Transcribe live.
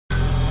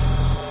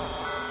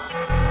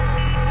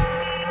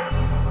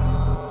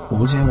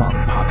无解网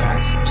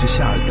Podcast 之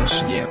夏日的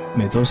实验，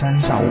每周三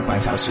下午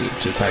半小时，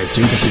只在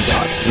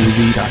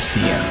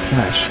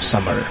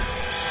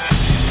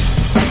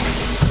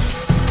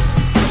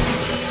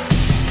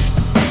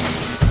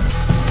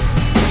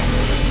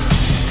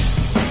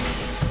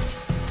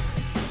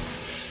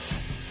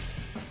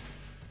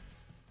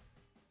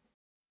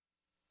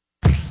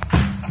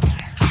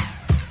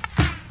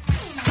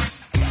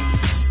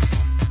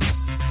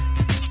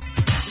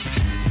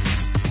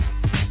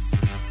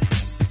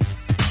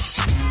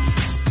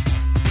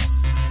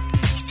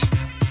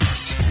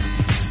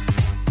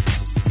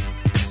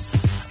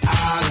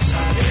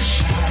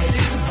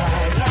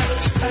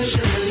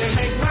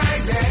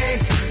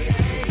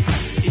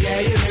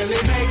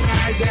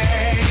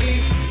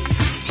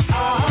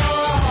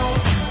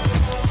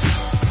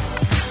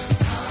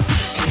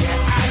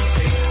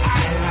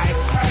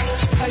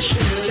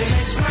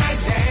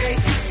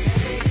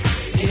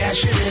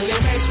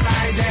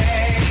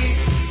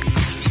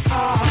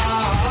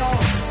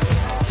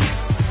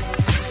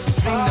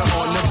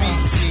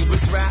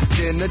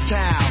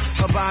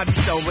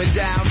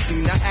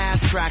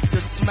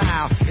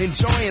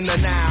the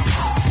now,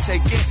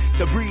 taking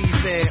the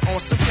breeze in on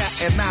some cat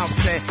and mouse,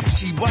 and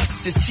she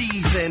was the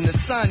cheese and the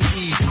sun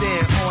eased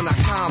in on our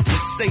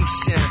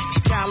conversation.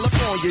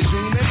 California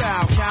dreaming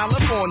about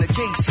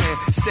Californication.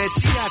 Said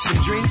she had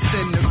some drinks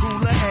in the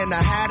cooler and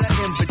I had an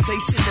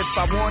invitation. If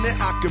I wanted,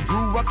 I could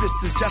brew up. This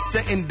is just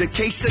an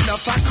indication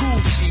of how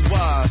cool she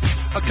was.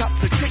 A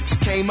couple of chicks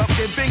came up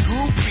giving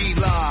groupie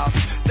love.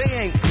 They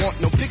ain't want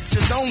no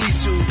pictures, only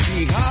to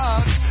be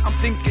hugged. I'm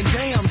thinking,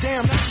 damn,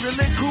 that's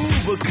really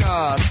cool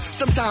because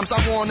sometimes I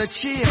wanna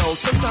chill.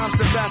 Sometimes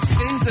the best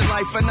things in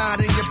life are not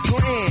in your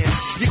plans.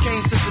 You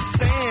came to the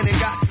sand and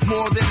got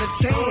more than a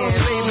tan.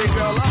 Baby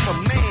girl, I'm a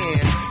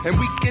man, and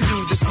we can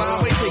do this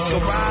my way. Take a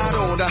ride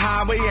on the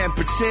highway and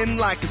pretend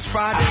like it's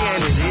Friday,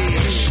 and it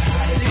is.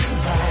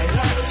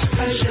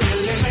 You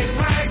really make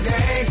my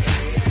day.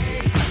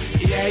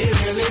 Yeah, you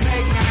really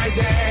make my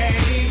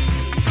day.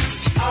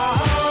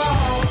 Oh.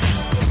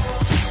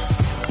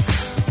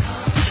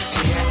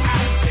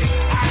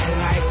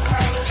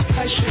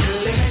 She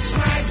really makes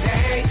my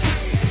day.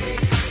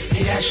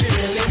 Yeah, she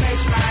really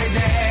makes my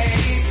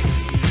day.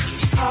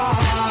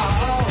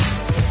 Oh.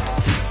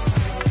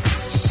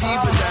 She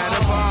was at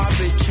a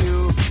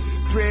barbecue,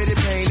 pretty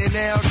painted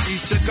nails. She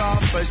took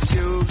off her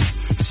shoes.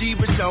 She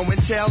was show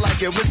and tell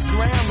like it was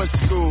grammar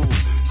school.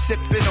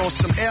 Sipping on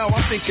some L,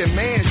 I'm thinking,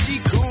 man, she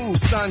cool.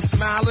 Sun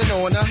smiling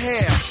on her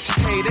hair.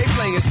 Hey, they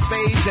playing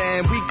spades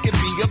and we could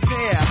be a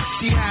pair.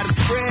 She had a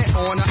spread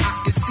on her,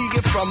 I could see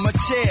it from a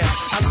chair.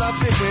 I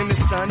love it when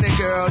it's sunny,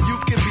 girl, you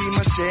can be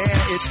my share.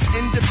 It's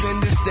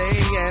Independence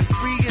Day and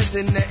free is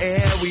in the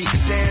air. We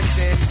danced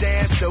and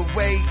danced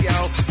away,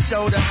 yo.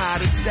 Showed her how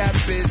to step,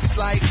 it's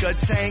like a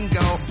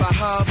tango. By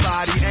her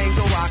body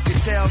angle, I could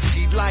tell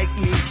she liked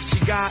me. She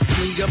got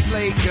me a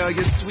play, girl,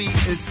 you're sweet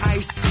as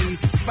icy.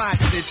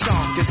 Spicy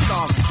talk, it's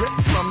soft, strip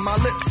from my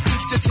lips.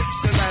 Eat your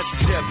chips and let's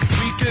dip.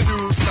 We can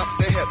do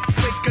something hip.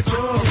 Take a trip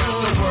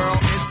around the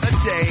world in a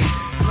day.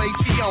 Play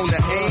Fiona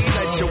A,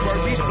 let your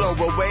worries blow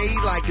away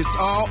like it's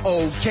all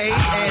okay,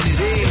 and it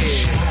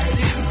is.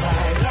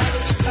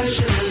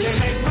 You really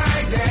make my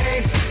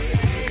day.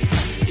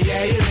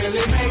 Yeah, you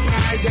really make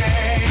my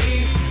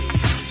day.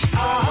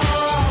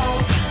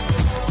 Oh.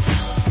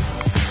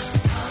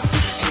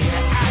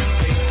 Yeah, I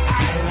think I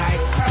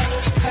like her,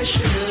 'cause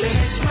she really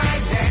makes my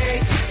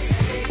day.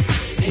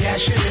 Yeah,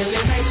 she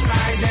really makes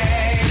my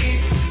day.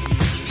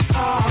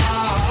 Oh.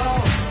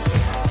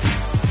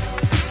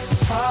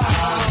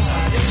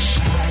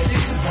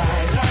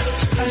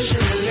 You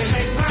really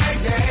make my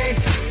day.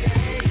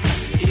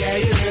 Yeah,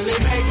 you really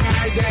make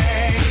my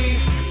day.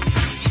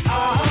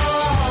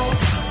 Oh.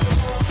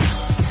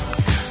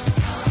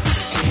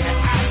 Yeah,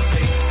 I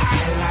think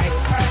I like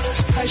her,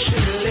 'cause she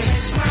really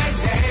makes my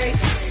day.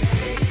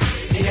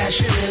 Yeah,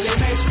 she really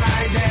makes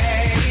my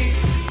day.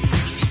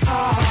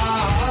 Oh.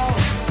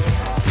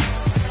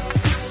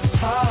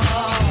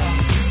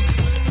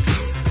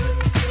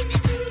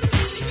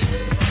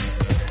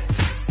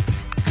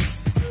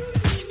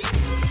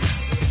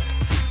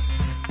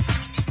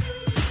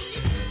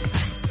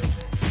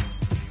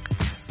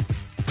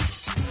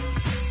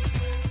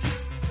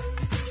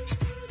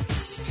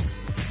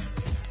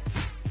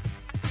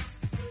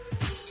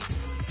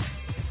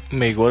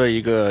美国的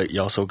一个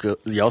饶舌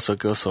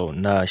歌手，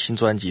那新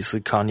专辑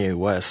是 Kanye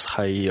West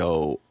还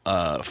有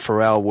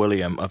Pharrell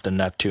Williams of the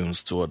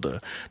Neptunes 做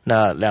的。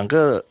那两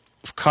个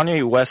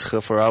Kanye West 和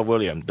Pharrell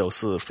Williams 都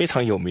是非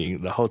常有名，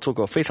然后做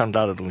过非常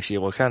大的东西。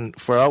我看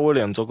Pharrell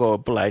Williams 做过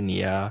布莱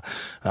尼啊，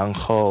然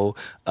后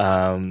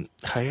他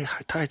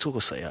还做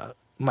过谁啊？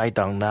麦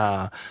当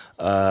娜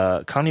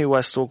，Kanye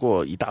West 做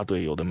过一大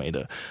堆有的没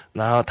的。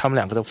然后他们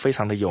两个都非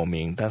常的有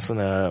名，但是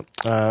呢，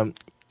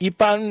一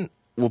般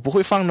我不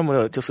会放那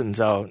么就是你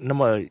知道那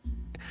么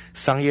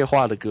商业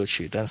化的歌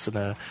曲，但是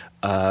呢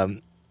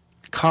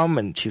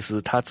Carmen 其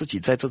实他自己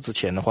在这之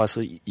前的话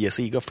也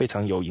是一个非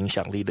常有影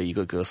响力的一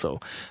个歌手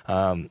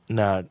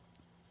那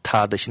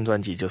他的新专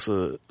辑就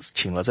是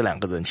请了这两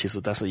个人，其实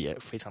但是也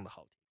非常的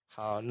好听。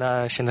好，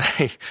那现在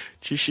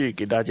继续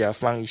给大家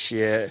放一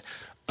些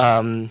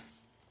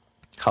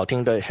好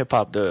听的 hip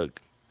hop 的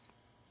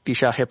地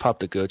下 hip hop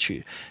的歌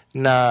曲。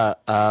那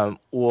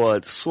我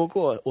说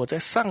过，我在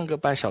上个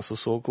半小时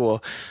说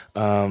过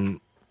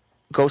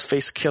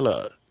Ghostface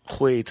Killer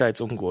会在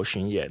中国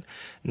巡演。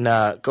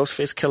那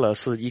Ghostface Killer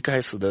是一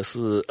开始的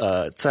是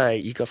在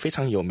一个非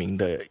常有名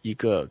的一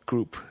个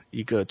group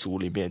一个组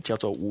里面叫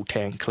做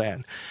Wu-Tang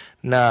Clan。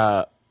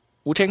那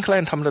Wu-Tang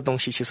Clan 他们的东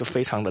西其实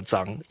非常的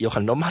脏，有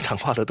很多骂脏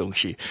话的东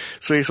西，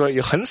所以说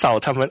有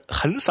他们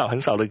很少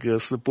的歌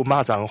是不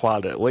骂脏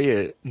话的。我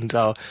也你知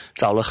道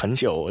找了很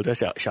久，我在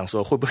想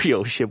说会不会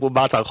有一些不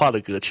骂脏话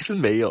的歌，其实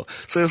没有。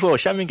所以说我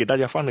下面给大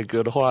家放的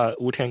歌的话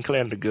Wu-Tang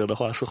Clan 的歌的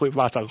话是会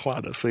骂脏话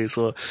的。所以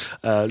说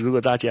如果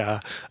大家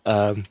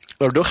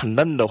耳朵很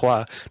嫩的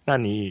话，那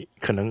你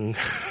可能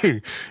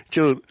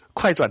就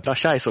快转到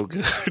下一首歌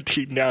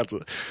听那样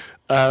子。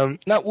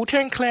那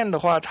Wu-Tang Clan 的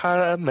话，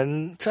他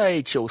们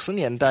在90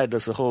年代的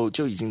时候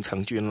就已经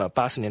成军了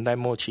，80年代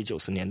末期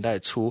90年代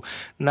初，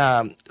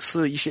那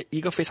是一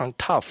个非常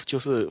tough， 就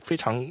是非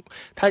常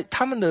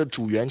他们的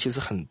组员其实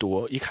很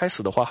多，一开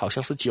始的话好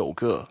像是9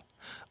个，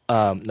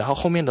然后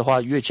后面的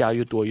话越加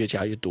越多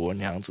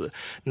那样子。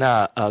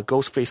那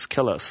Ghostface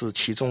Killer 是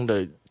其中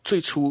的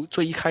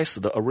最一开始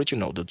的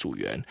original 的组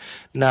员。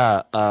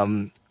那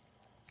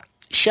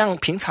像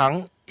平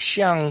常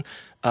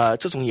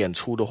这种演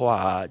出的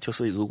话就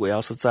是如果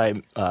要是在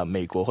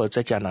美国或者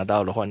在加拿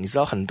大的话，你知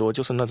道很多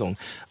就是那种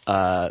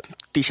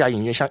地下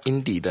音乐，像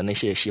indie 的那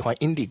些喜欢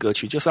indie 歌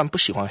曲，就算不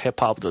喜欢 hip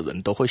hop 的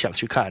人都会想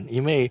去看，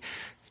因为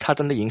他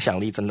真的影响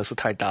力真的是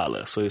太大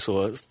了，所以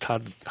说他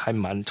还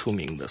蛮出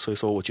名的。所以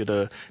说我觉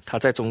得他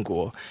在中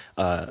国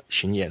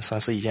巡演算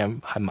是一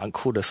件还蛮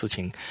酷的事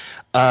情。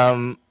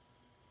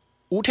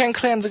Wu-Tang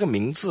Clan 这个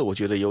名字我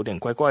觉得有点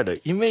怪怪的，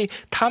因为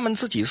他们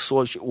自己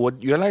说，我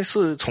原来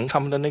是从他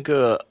们的那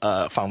个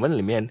访问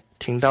里面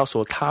听到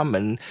说，他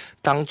们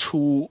当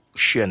初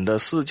选的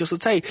是就是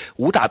在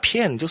武打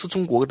片，就是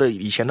中国的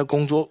以前的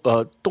动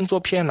作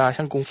片啊，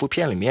像功夫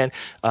片里面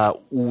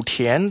武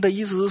田的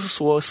意思是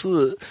说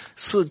是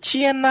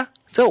剑啊，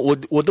这我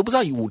都不知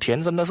道武田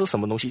真的是什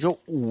么东西，就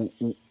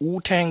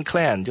Wu-Tang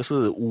Clan 就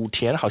是武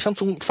田，好像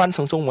翻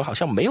成中文好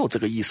像没有这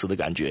个意思的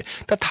感觉。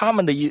但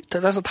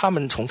是他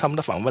们从他们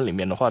的访问里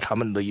面的话，他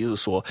们的意思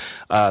说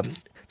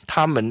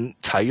他们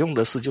采用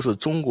的是就是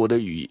中国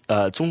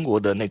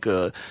的那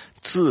个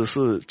字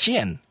是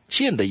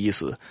剑的意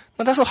思。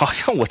那但是好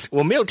像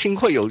我没有听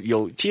过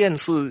有剑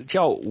是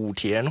叫武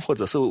田或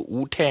者是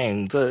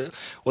Wu-Tang，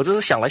我这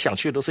是想来想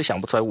去都是想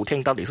不出来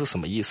Wu-Tang到底是什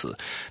么意思。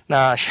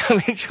那下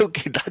面就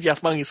给大家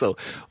放一首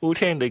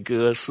Wu-Tang的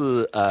歌，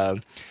是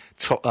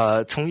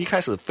从一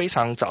开始非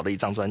常早的一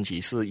张专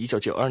辑，是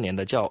1992年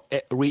的，叫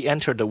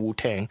Re-Enter the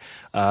Wu-Tang。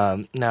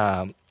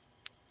那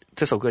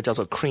这首歌叫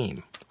做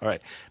Cream。Alright，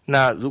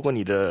 那如果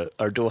你的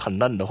耳朵很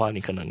嫩的话，你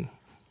可能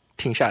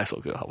听下一首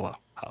歌好不好？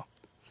好。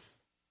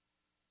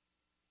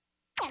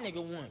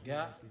Nigga one,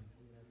 guy.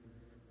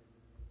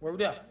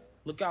 Word up.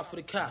 Look out for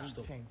the cops,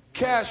 though.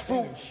 Cash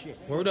fruit.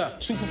 Word up.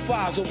 2 for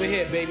 5s over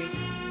here, baby.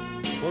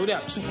 Word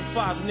up. 2 for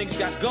 5s. Some niggas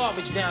got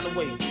garbage down the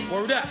way.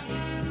 Word up.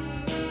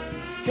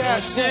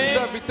 Cash rules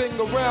everything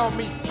around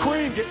me.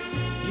 Cream it.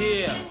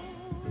 Yeah.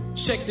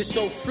 Check this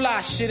old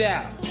fly shit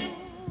out.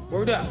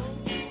 Word up.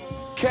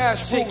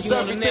 Cash rules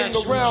everything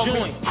around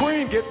me.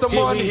 Cream get the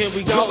money. Here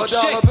we go.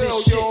 Check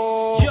this shit.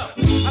 Yeah.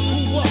 I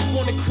grew up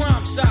on the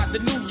crime side, the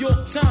New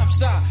York Times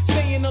side.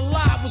 Staying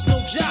alive was no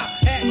job.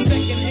 Had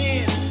second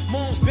hands.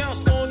 Moms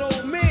bounced on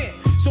old man.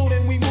 So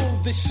then we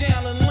moved to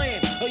Shaolin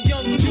Land. A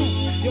young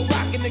youth, you're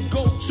rocking the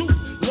go-to.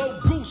 Low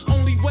goose,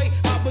 only way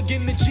I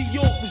begin to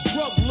G-York was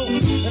drug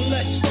loot. And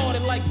let's start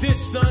it like this,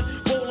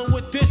 son. Rolling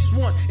with this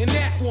one and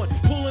that one.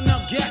 Pulling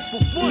out gats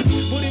for fun.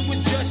 But it was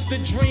just a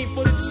dream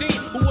for the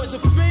team who was a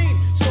fiend.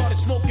 Started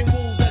smoking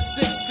rules at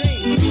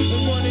 16.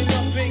 And running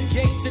up in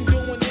gates and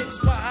doing hits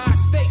by high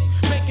stakes.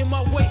 Making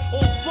my way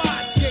on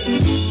 5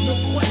 skates. No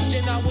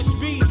question I was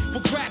speed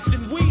for cracks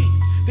and weed.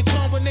 The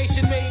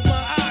combination made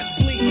my eyes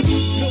bleed.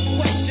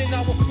 No question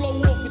I would flow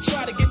off and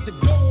try to get the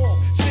dough off.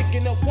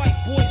 Sticking up white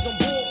boys on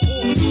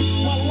boards.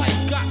 My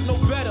life got no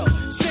better.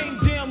 Same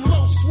damn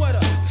low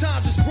sweater.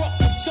 Times is rough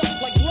and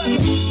tough like leather.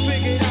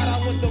 Figured out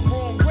I went the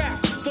wrong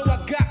route. So I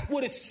got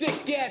with a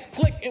sick ass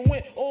click and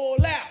went all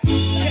out.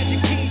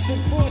 Catching keys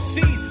from cross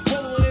seas.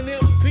 Rolling in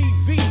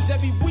MPVs.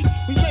 Every week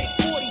we made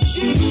 40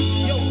 G's.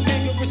 Yo,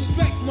 nigga,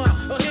 respect my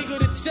a nigga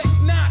to check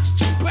notch.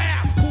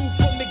 Bow. Move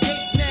from the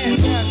gate now.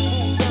 Cash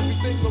rules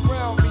everything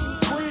around me.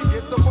 Cream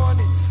get the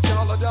money.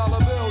 Dollar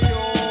bill,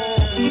 yo.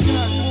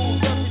 Cash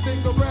rules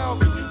everything around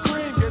me.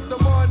 Cream get the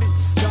money.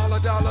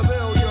 Dollar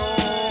bill, yo.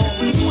 It's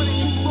been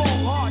 22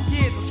 long, hard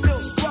years. I'm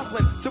still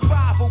struggling.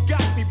 Survival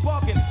got me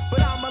bugging, but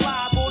I'm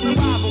alive on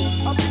arrival.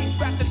 I beat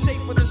back the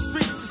shape of the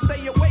streets to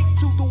stay awake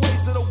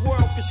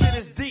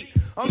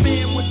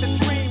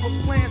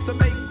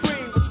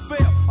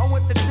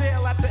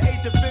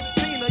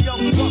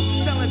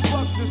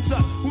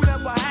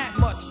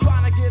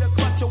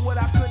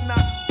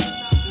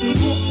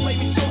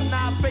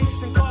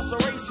face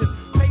incarceration.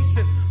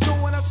 Pacing,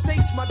 going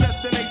upstate's my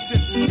destination.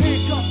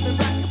 Handcuffed in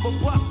back of a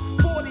bus,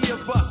 40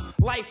 of us.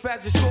 Life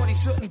as a shorty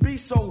shouldn't be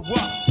so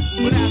rough.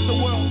 But as the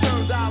world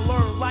turned, I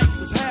learned life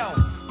was hell.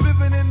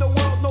 Living in the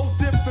world no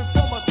different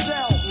from a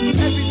cell.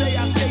 Every day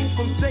I escape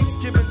from takes,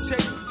 giving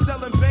chase,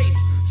 selling bass,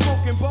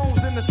 smoking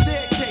bones in the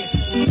staircase.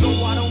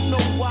 Though I don't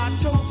know why I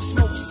chose to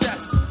smoke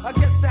cess. I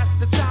guess that's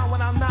the time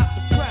when I'm not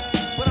depressed,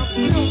 but I'm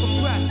still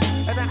depressed.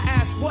 And I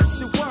ask, what's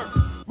your work?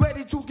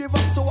 Ready to give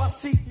up, so I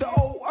seek the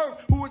old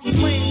earth, who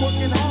explain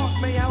working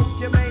hard may help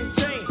you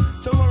maintain.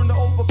 To learn to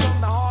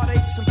overcome the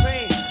heartaches and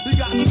pain. You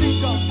got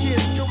stick up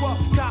kids,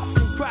 corrupt cops,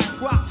 and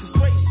crack rocks and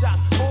stray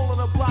shots. All on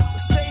the block that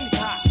stays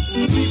hot.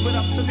 Leave it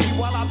up to me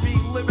while I be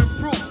living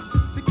proof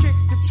to kick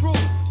the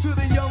truth to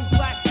the young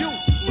black youth.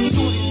 When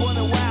shorties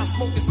running wild,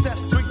 smoking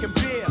cess, drinking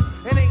beer,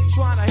 and ain't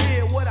trying to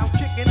hear what I'm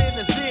kicking in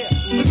his ear.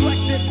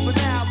 Neglected for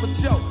now, but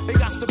yo, it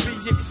got to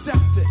be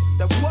accepted.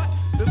 That what?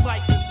 The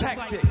life is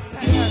hectic.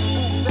 Cash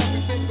moves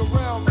everything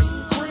around me.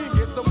 Green,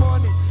 get the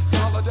money.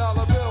 Dollar,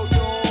 dollar bill,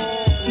 yo.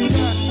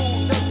 Cash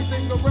moves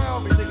everything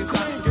around me. Green,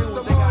 get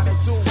the money.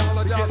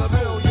 Dollar, dollar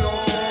bill, yo.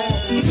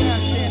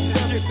 Cash moves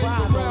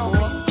everything around me.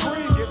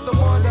 Green, get the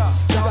money.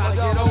 Dollar,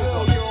 dollar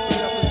bill, yo.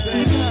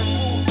 Cash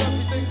moves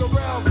everything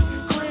around me.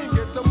 Green,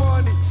 get the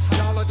money.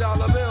 Dollar,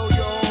 dollar bill,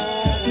 yo.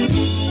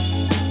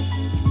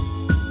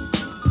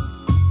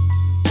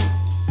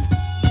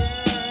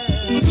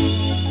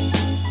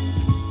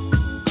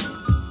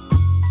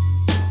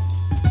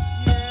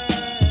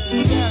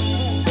 Cash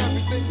moves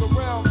everything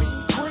around me.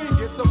 Green,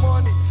 get the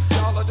money.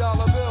 Dollar,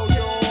 dollar bill,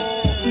 yo.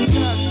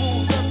 Cash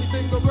moves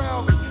everything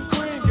around me.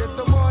 Green, get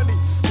the money.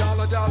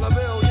 Dollar, dollar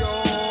bill, yo.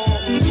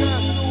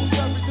 Cash moves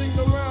everything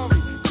around me.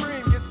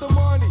 Green, get the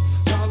money.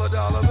 Dollar,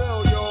 dollar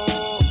bill, yo.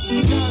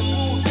 Cash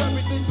moves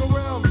everything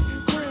around me.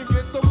 Green,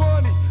 get the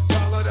money.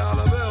 Dollar,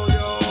 dollar bill,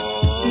 yo.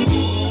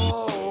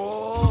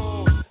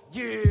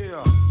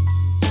 Yeah.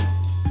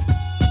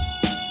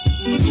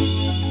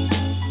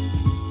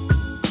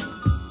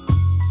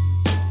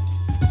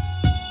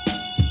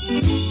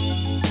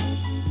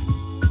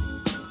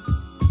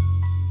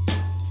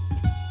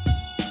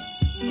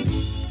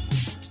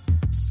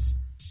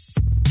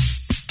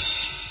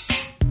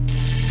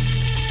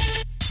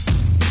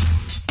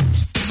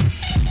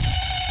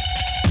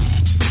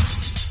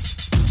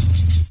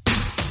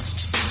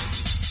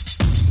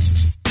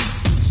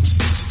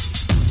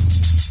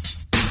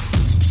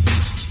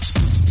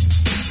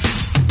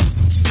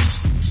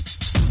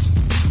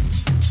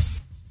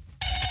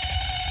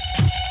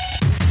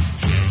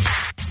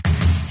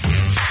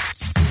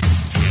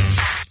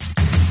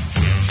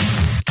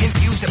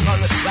 Confused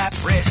upon the slap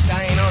wrist,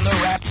 I ain't on the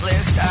rap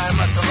list. I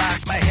must have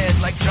lost my head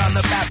like John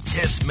the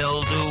Baptist.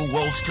 Mildew,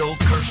 wolf still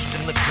cursed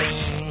in the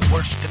clean.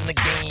 Worst in the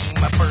game,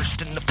 I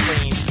burst in the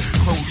flames.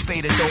 Clothes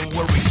faded, don't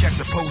worry, checks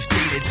are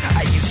post-dated.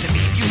 I used to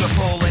be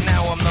beautiful and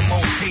now I'm the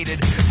most hated.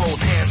 Both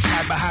hands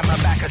tied behind my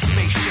back, a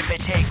spaceship. It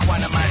take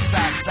one of my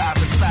socks off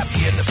and slap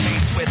you in the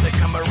face with it.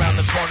 Come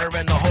around the corner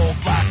and the whole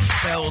block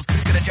dispels.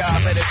 Get a job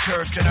at a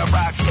church and I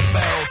rocks the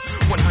bells.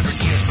 100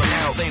 years from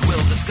now they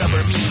will discover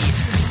me.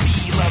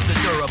 Love the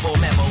durable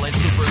mammal and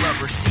super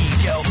lover. C.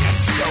 Gel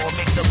Casco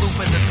makes a loop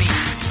of the beat.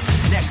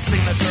 Next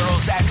thing the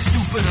girls act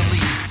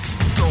stupidly.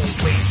 Don't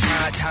waste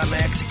my time,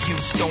 execute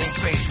stone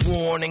face.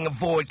 Warning,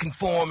 avoid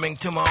conforming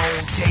to my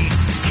own taste.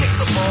 Kick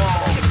the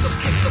ball,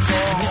 kick the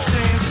ball. Who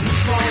stands and who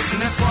falls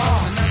and that's all,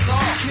 and that's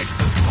all. Kick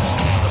the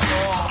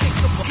ball, kick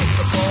the ball, kick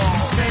the ball.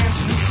 Who stands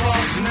and who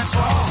falls and that's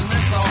all, and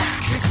that's all.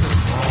 Kick the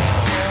ball,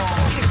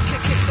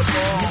 kick the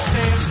ball. Who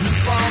stands and who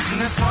falls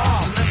and that's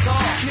all, and that's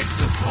all. Kick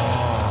the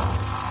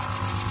ball.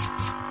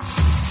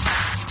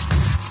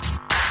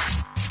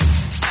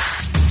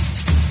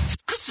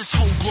 This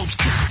whole globe's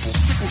kickable.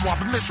 Sick with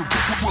Robin Mitchell. The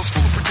world's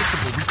full of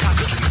predictable. We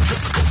conquer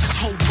cause this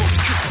whole globe's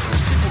kickable.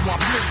 Sick with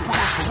Robin Mitchell. The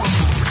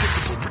world's full of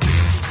predictable.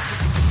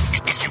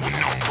 Is you a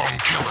known wrong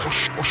killer?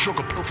 Or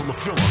sugar pill full of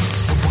filler?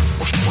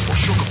 Or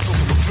sugar pill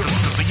full of filler?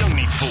 Cause the young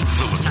need full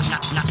filler.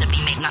 Not to be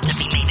made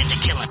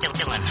into killing.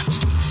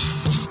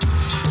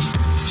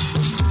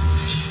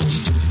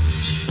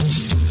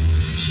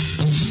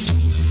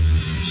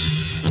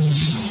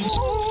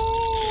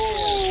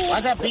 Why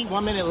is that beat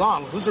 1 minute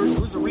long? Who's a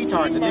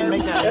retard that didn't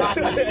make that 5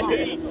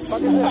 minutes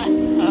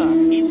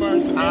long? He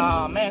burns.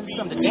 Oh man, this is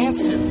something to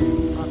dance to.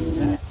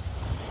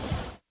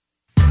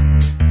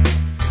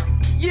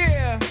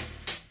 Yeah.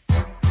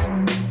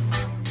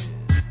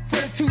 For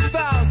the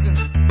 2000.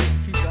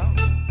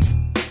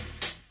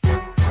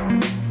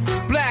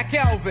 Black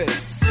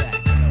Elvis.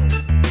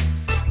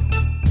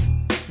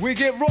 We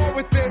get raw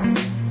with this.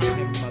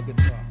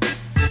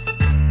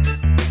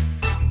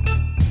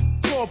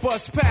 Tour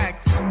bus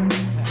packed.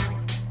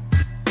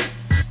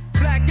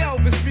 Black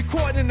Elvis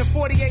recording in the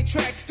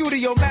 48-track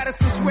studio,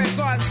 Madison Square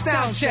Garden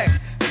sound check.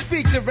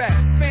 Speak direct,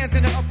 fans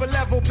in the upper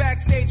level,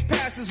 backstage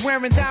passes,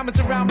 wearing diamonds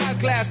around my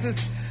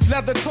glasses.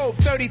 Leather coat,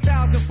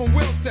 30,000 from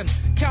Wilson.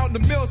 counting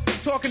the mills.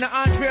 Talking to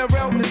Andre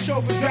Arell with a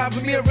chauffeur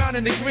driving me around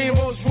in the green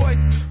Rolls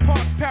Royce.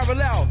 Parked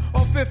parallel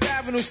on 5th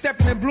Avenue,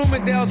 stepping in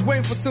Bloomingdale's,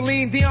 waiting for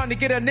Celine Dion to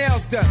get her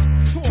nails done.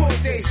 Tour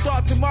day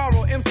start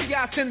tomorrow.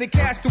 MCI send the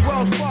cash to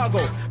Wells Fargo.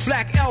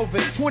 Black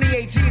Elvis,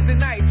 28 G's a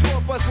night.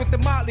 Tour bus with the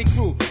Motley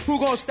Crew. Who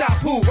gon' stop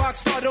who?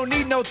 Rockstar don't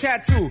need no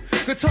tattoo.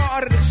 Guitar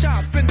out of the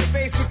shop, Fender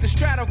bass with the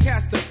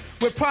Stratocaster.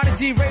 With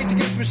Prodigy, Rage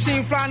Against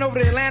Machine flying over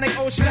the Atlantic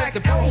Ocean. Black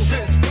like the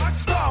Elvis,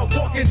 rockstar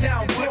walking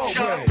down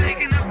Broadway.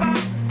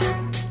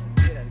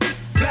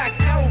 Black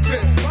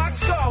Elvis,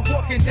 rockstar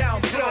walking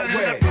down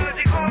Broadway.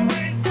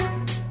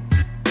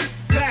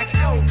 Black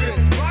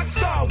Elvis,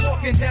 rockstar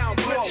walking down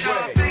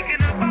Broadway.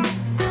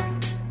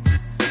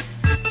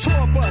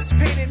 Tour bus,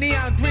 painted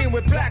neon green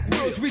with black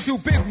wheels. We do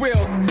big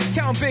wheels,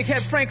 count big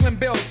head Franklin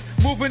bills.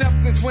 Moving up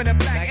this winter,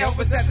 Black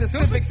Elvis at the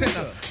Civic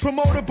Center.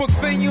 Promoter book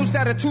venues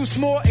that are too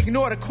small,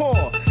 ignore the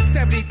call.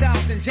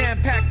 70,000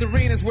 jam-packed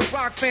arenas with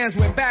rock fans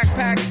with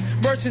backpacks.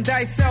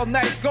 Merchandise sell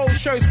nice gold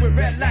shirts with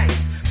red lights.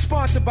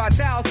 Sponsored by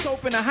Dial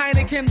Soap and a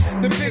Heineken.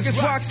 The biggest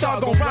rock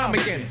star gon' rhyme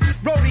again.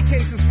 Roadie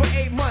cases for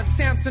 8 months,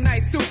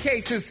 Samsonite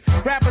suitcases.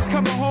 Rappers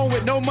coming home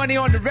with no money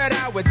on the red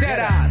eye with dead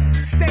eyes.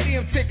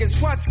 Stadium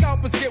tickets, watch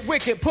scalpers get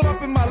wicked. Pull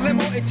up in my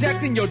limo,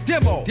 ejecting your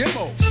demo.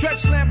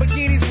 Stretch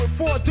Lamborghinis with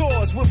 4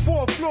 doors, with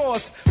 4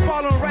 floors.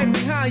 Following right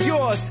behind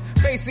yours.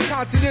 Basic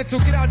Continental,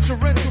 get out your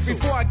rental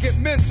before I get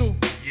mental.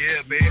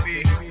 Yeah,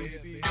 baby.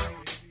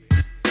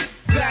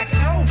 Black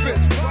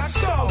Elvis,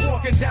 rockstar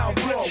walking down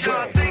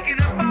Broadway.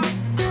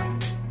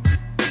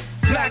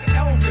 Black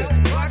Elvis,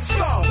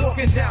 rockstar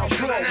walking down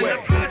Broadway.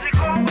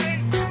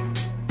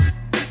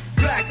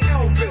 Black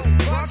Elvis,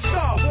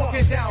 rockstar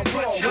walking down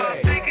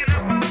Broadway.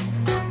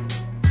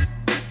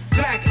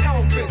 Black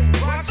Elvis,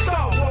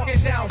 rockstar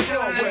walking down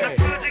Broadway.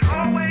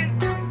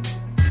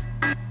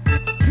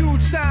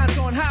 Huge signs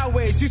on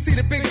highways, you see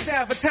the biggest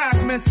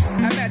advertisements.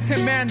 I'm at Tim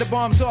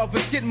Mandelbaum's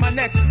office, getting my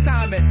next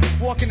assignment.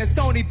 Walking the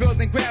Sony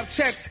building, grab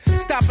checks,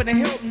 stopping the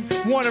Hilton.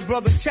 Warner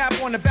Brothers chap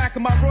on the back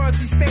of my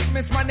royalty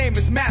statements. My name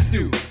is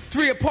Matthew.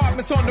 3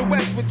 apartments on the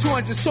west with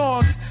 200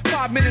 songs.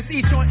 5 minutes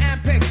each on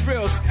Ampex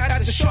grills.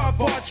 At the Shark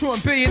Bar, chewing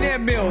billionaire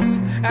meals.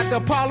 At the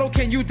Apollo,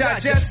 can you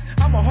digest?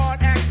 I'm a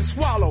hard act to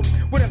swallow.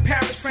 With a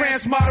Paris,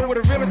 France model with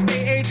a real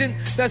estate agent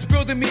that's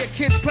building me a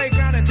kid's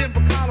playground in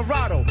Denver,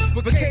 Colorado.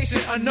 Vacation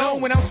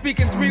unknown when I'm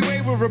speaking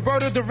 3-way with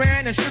Roberto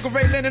Duran and Sugar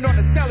Ray Leonard on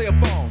the cellular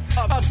phone.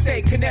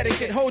 Upstate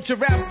Connecticut, hold your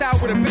rap style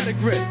with a better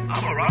grip.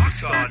 I'm a rock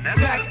star, never.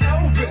 Black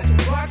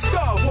Elvis, rock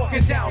star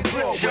walking down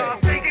Broadway.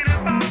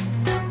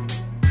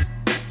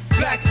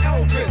 Black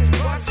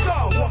Elvis, rock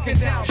star walking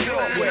down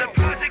Broadway.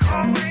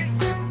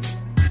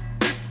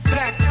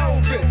 Black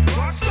Elvis,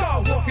 rock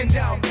star walking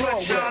down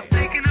Broadway.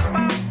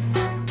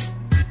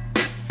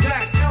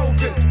 Black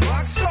Elvis,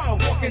 rock star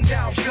walking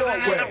down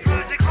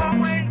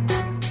Broadway.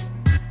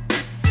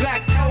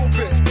 Black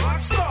Elvis, rock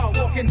star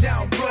walking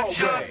down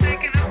Broadway.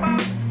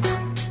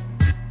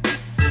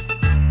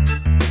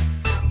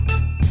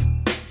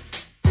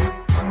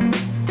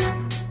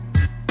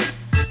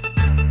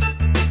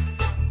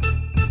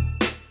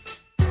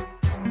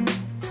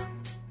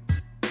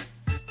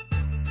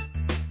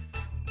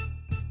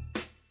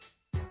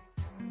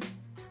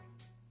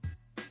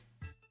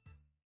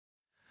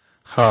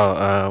好，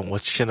我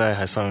现在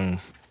还剩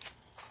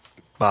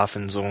8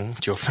分钟、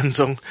9分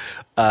钟。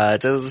在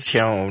这之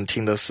前我们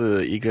听的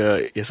是一个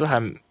也是还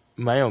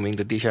蛮有名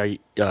的地下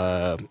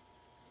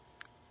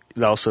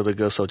饶舌的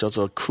歌手，叫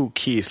做 Kool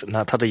Keith。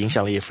那他的影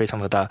响力也非常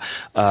的大。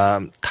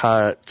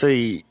他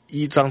这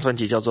一张专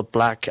辑叫做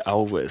Black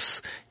Elvis。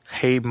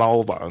黑猫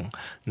王，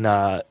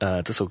那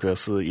这首歌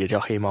也叫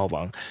黑猫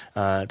王。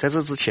在这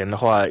之前的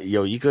话，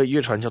有一个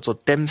乐团叫做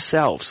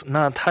Themselves，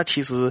 那它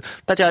其实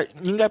大家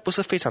应该不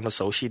是非常的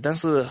熟悉，但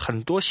是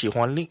很多喜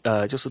欢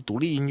就是独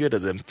立音乐的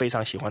人非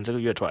常喜欢这个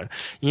乐团，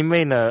因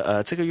为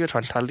呢这个乐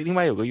团它另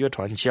外有个乐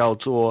团叫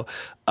做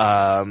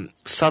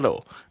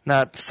Subtle，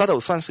 那 Subtle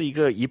算是一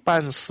个一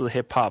半是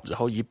hip hop， 然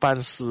后一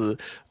半是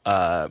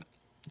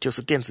就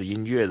是电子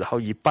音乐，然后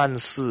一半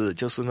是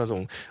就是那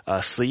种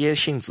实验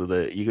性质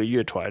的一个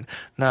乐团。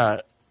那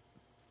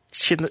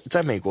现在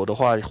在美国的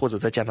话，或者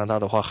在加拿大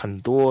的话，很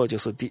多就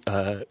是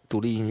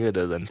独立音乐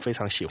的人非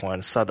常喜欢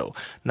Subtle。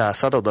那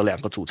Subtle 的2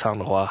个主唱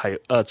的话，还有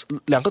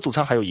2个主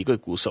唱还有1个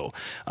鼓手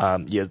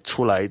也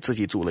出来自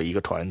己组了一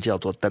个团叫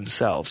做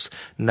Themselves。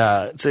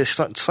那这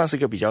算是一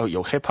个比较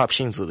有 hip hop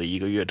性质的一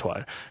个乐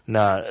团。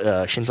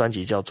那新专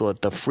辑叫做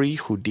The Free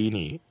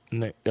Houdini。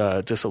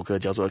这首歌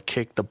叫做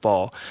Kick the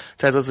Ball。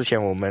 在这之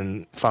前我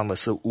们放的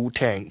是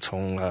Wu-Tang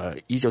从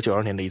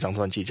1992年的一张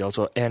专辑叫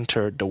做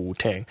Enter the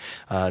Wu-Tang。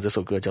 这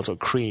首歌叫做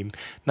Cream。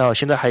 那我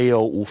现在还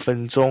有5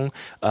分钟，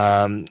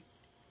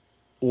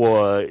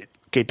我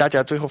给大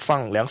家最后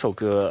放2首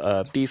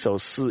歌。第一首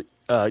是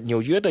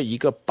纽约的一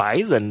个白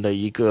人的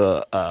一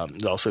个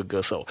饶舌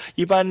歌手。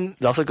一般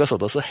饶舌歌手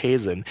都是黑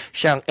人，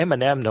像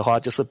Eminem 的话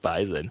就是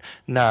白人，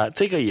那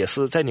这个也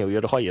是在纽约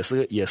的话也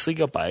是一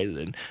个白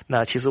人。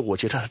那其实我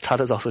觉得他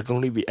的饶舌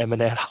功力比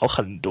Eminem 好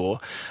很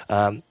多，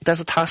但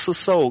是他是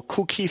受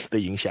Kool Keith 的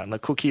影响。那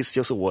Kool Keith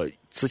就是我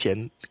之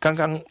前刚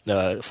刚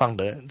放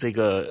的这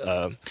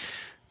个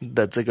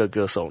这个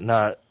歌手。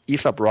那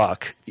A$AP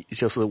Rock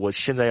就是我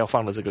现在要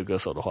放的这个歌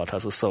手的话，他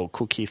是受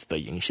Kool Keith 的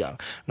影响。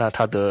那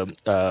他的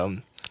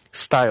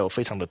style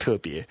非常的特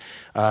别。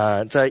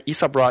在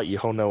A$AP Rock 以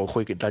后呢，我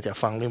会给大家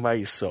放另外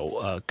一首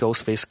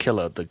Ghostface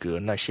Killer 的歌。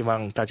那希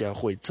望大家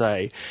会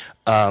在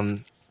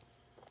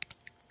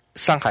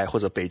上海或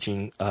者北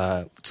京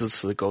支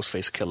持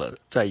Ghostface Killer，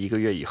 在1个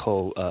月以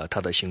后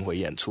他的巡回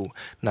演出。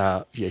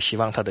那也希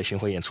望他的巡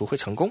回演出会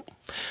成功。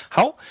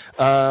好，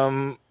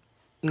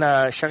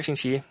那下个星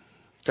期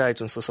再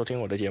准时收听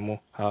我的节目。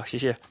好，谢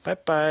谢，拜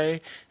拜。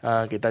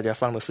给大家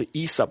放的是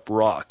A$AP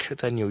Rock，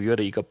 在纽约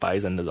的一个白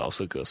人的饶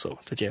舌歌手。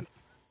再见。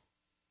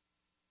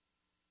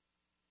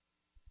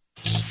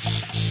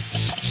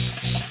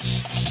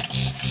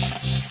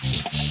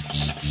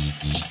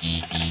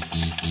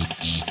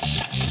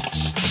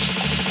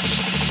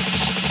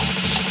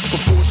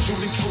Before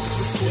shooting troops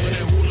was cooler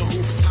than hula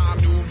hoops. High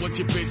noon was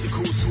your basic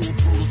who's who,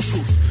 brutal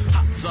truth.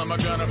 Hot summer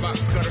gunner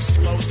box cutter,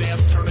 slow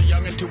dance, turn a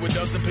young into a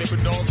dozen paper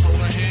dolls,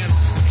 holding hands.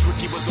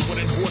 Tricky was a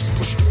wooden horse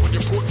pushed up on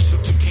your porch, so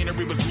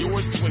chicanery was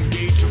yours to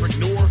engage or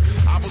ignore.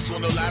 I was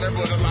on the ladder,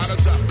 but a lot of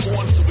top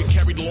corn, so we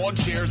carried lawn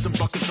chairs and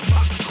buckets of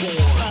popcorn.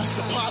 Pass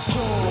the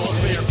popcorn. Raw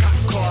bear, cop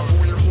car,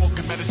 warrior hawk,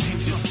 and met his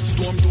hinges.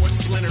 Storm door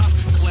splinters,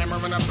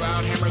 clamoring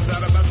about, hammers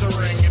out about to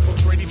ring.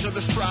 Infiltrate each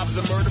other's tribes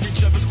and murder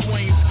each other's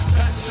queens.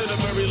 Back to the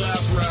very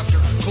last rafter,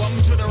 clung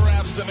to the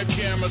rafts and the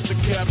cameras to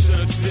capture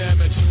the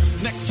damage.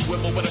 Next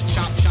swivel with a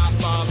chop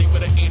volley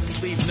with an ant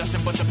sleeve,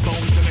 nothing but the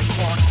bones in the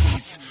car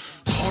keys.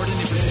 Pardon,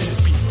 it was 2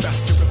 feet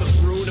faster. It was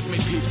rude of me,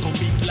 people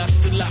meet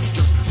left and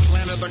laughter.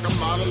 Planted like a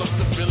model of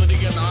civility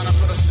and honor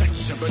for the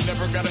sector, but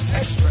never got us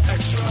extra.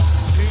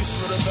 Peace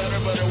for the better,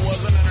 but it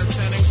wasn't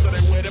entertaining, so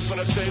they waited for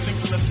the tasing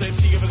from the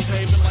safety of his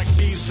haven, like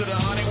bees to the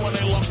honey when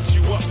they lumped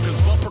you up.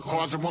 Cause bumper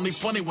cars are only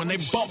funny when they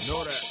bump.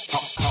 Know that.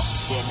 Hop, hop,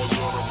 summer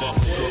gonna bop,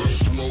 gotta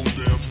slow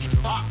dance.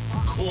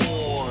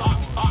 Popcorn.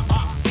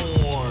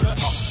 Popcorn.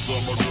 Hop,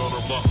 summer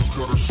gonna bop,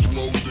 gotta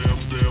slow damn.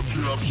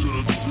 Capture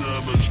the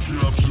damage,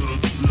 capture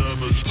the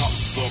damage. Hop,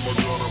 summer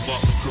gonna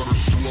bop, gotta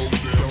slow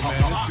down. Yo,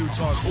 man, this dude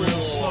talks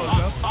real slow,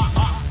 yo.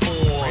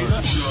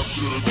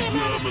 Capture the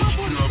damage,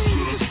 capture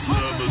the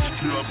damage,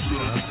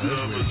 capture the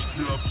damage,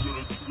 capture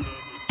the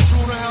damage.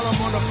 Sooner hell I'm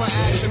under for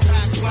action,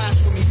 pack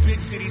blasphemy. Big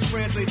city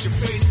translates your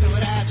face till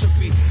it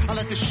atrophy. I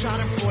let the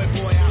Schadenfreude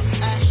boy out.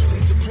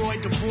 Actually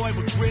deployed, devoid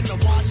with grin to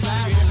watch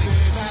laughingly.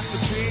 Past the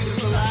peas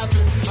is a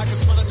laughing. I can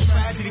smell a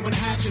tragedy when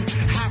hatching.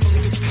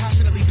 Happily,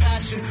 dispassionately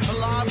passion.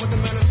 Alive with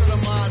the menace of the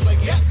minds. Like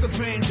yes, the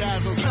pain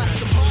dazzles. Pass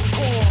the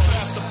popcorn.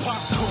 Pass the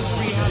popcorn.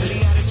 Reality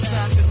at its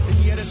fastest. And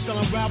yet it still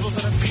unravels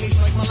at a pace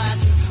like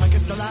molasses. I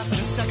guess the last of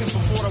the seconds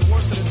before the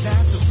worst of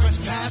disasters stretch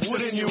past.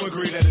 Wouldn't you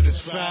agree that it is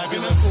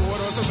fabulous?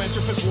 Corridors of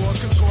entropist wars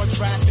contort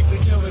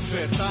drastically till it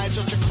fits. I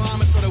adjust the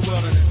climates for the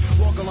wilderness.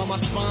 Walk along my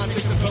spine,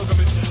 take the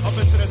pilgrimage up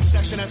into the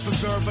section that's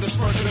preserved for the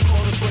spurge of the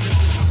coldest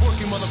witnesses.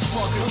 Working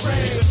motherfuckers,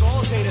 it's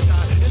all day to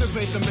die.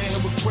 Innovate the man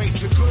with grace,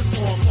 the good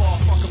form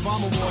fall. Fuck if I'm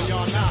a war,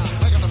 y'all not.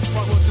 I got the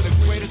front row to the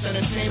greatest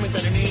entertainment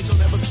that an angel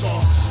never saw.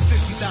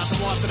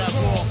 60,000 watts of that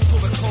wall. Pull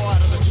the claw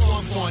out of the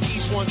trunk one.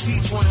 Each one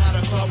teach one how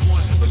to club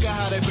one. Look at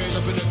how they bathe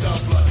up in the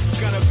dump blood.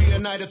 It's gonna be a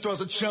night that throws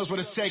a chills where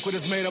the sacred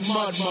is made of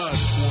mud. Each one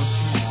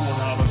teach one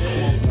how to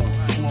club one.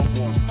 Club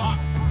one.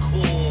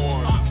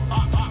 Popcorn.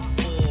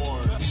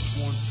 Popcorn. Each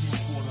one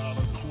teach one how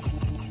to club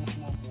one.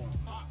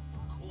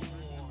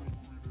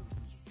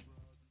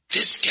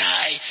 This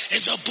guy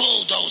is a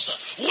bulldozer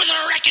with a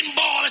wrecking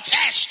ball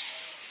attached.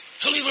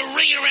 He'll leave a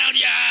ring around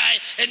your eye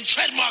and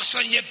tread marks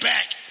on your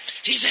back.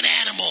 He's an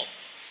animal.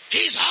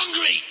 He's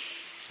hungry.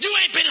 You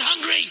ain't been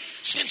hungry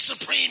since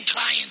Supreme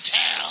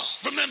Clientele.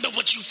 Remember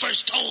what you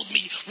first told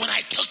me when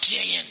I took you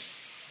in.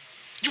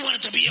 You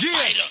wanted to be a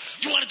fighter.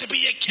 You wanted to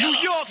be a killer.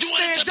 New York, you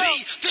wanted to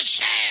be the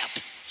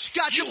champ.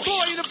 Got your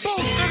boy in the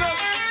booth, nigga.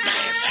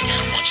 Matter of fact, I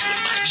don't want you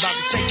in my About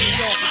to take you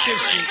off with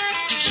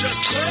this shit.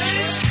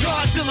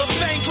 Godzilla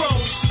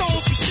bankroll,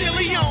 stole some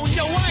Chili on.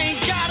 Yo, I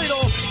ain't got it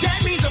all. That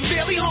means I'm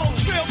barely home.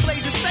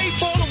 Trailblazer, stay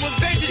ballin' with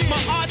vengeance.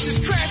 My arts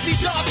is crafty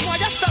dogs. Why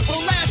y'all stuck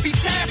on Laffy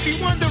Taffy?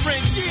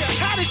 Wondering,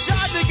 how did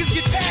y'all niggas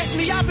get past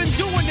me? I've been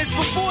doing this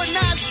before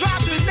Nas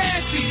dropped the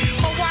nasty.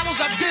 My waddles,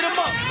 I did them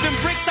up. Them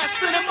bricks, I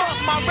sent them up.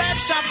 My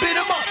raps, I bit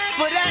them up.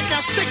 For that, now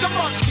stick them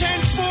up.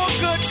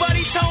 10-4, good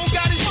buddy. Tone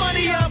got his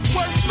money up.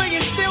 Worth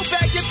millions, still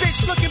bag your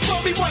bitch looking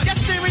for me. What? Y'all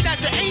staring at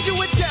the angel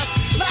with death.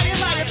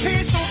 Liar,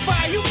 pants on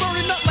fire. You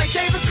burning up like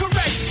David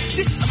Correct.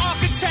 This is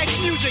architect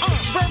music.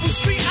 Verbal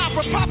street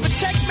opera, proper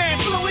tech man.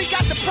 Fluid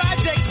got the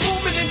projects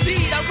booming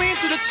indeed. I ran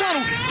through the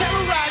tunnel,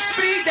 terrorized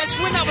speed. That's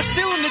when I was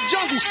still in the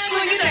jungle,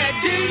 slinging that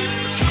D.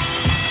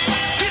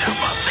 Get out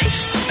my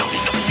face. Don't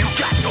need no you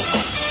got no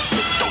more.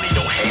 Don't need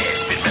no hair.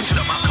 It's been messing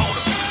up my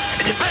corner.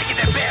 And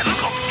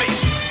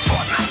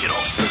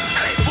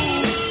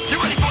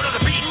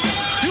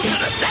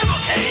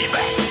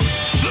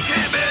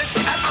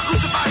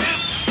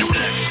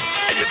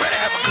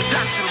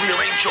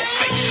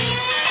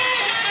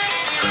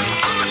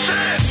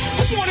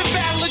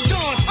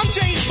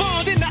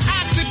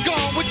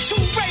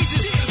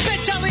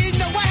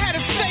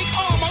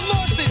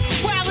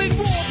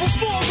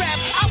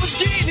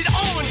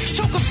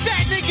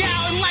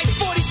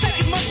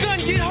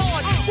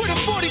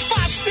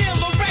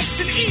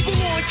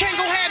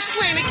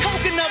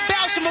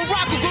Marshall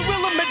Morocco,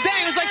 gorilla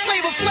medallions like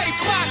Flavor Flav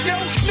clock, yo.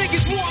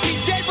 Niggas want me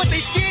dead, but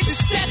they scared to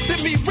step to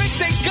me. Rip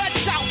they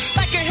guts out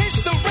like a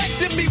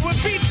hysterectomy. When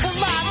beef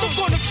collide, look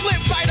on the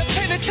flip by the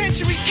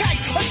penitentiary kite.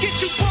 Or get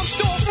you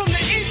bumped off from the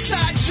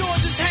inside.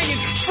 Jaws is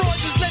hanging, frauds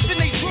is left in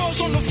they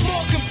drawers on the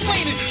floor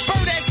complaining.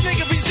 Bird ass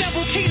nigga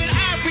resemble Keenan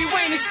Ivory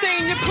Wayne and stay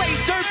in your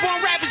place. Dirtborn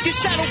rappers get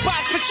shadow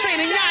boxed for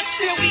training. Y'all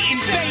still eating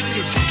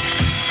bacon.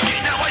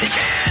 Get now while you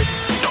can.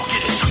 Don't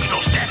get it, sucking no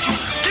statue.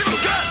 Give him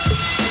guts.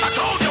 I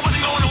told you I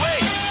wasn't going away.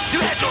 You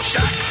had your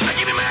shot. Now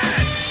give me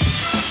mine.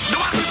 No,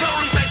 I can tell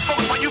these nice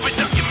folks why you've been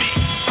ducking me.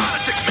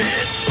 Politics,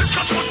 man. This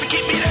country wants to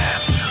keep me down.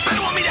 They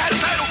don't want me to have the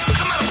title because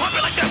I'm not a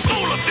puppet like that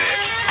fool up there.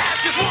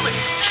 Ask this woman.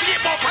 She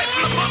get more pipe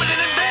from the plummet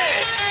than in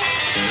bed.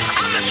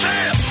 I'm the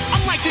champ.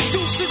 I'm like the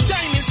deuce of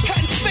diamonds,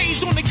 cutting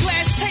spades on the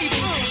glass table.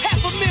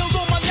 $500,000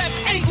 on my left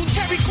ankle,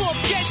 terry cloth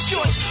guest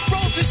shorts.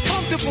 Rolls is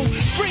comfortable.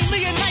 Bring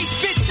me a nice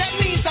bitch, that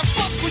means I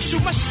fuck with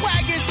you. My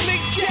swag is Mick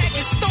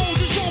Jagger,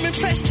 Stones is Roman,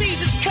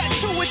 Prestige is cut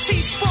to a T,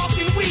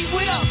 sparking weed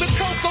with up. The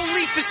cocoa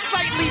leaf is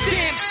slightly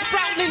damp,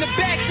 sprouting in the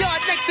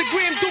backyard next to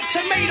Graham Duke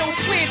tomato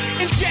plants.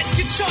 And jets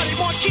get charted,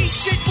 marquee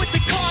shit with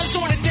the cars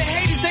on it. The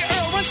haters, they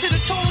Earl run to the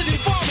toilet and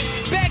vomit.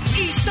 Back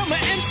east, I'm a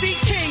MC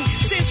King.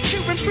 Since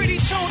Cuban, pretty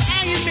tone,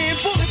 Iron Man,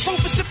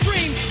 bulletproof and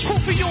supreme.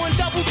 Kofi on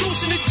double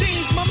deuce in the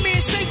jeans. My man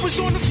Shake was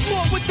on the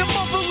floor with the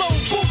mother load.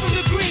 Bull from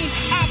the green,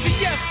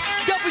 IBF,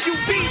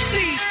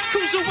 WBC.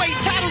 Cruiserweight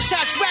title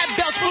shots, rap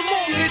belts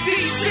belong to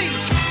DC.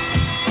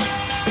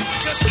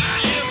 Cause I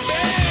am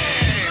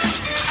bad.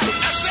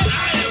 I said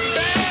I am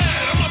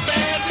bad. I'm a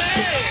bad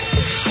man.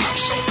 I'm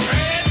so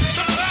bad.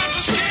 Sometimes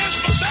I scare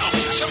myself.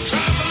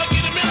 Sometimes I look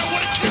in the mirror and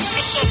want to kiss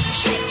myself. I'm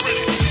so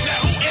pretty.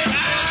 Now who am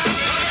I?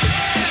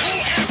 Who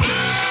am I?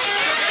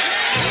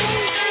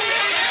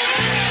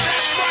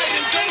 That's right,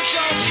 and don't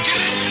y'all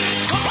forget it.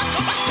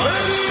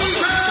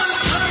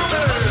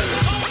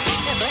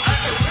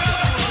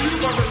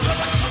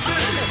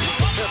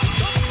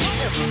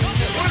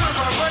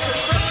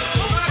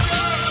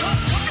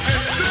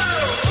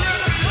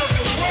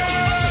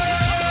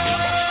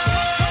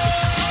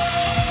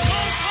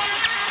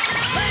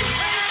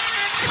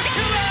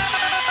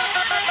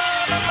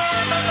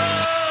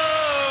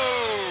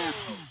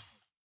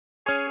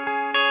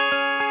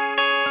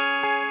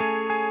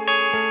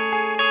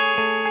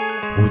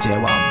无节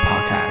网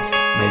Podcast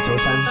每周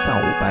三上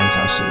午半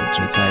小时，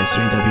只在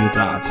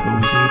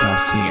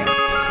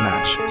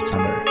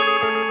www.uzi.cn/summer。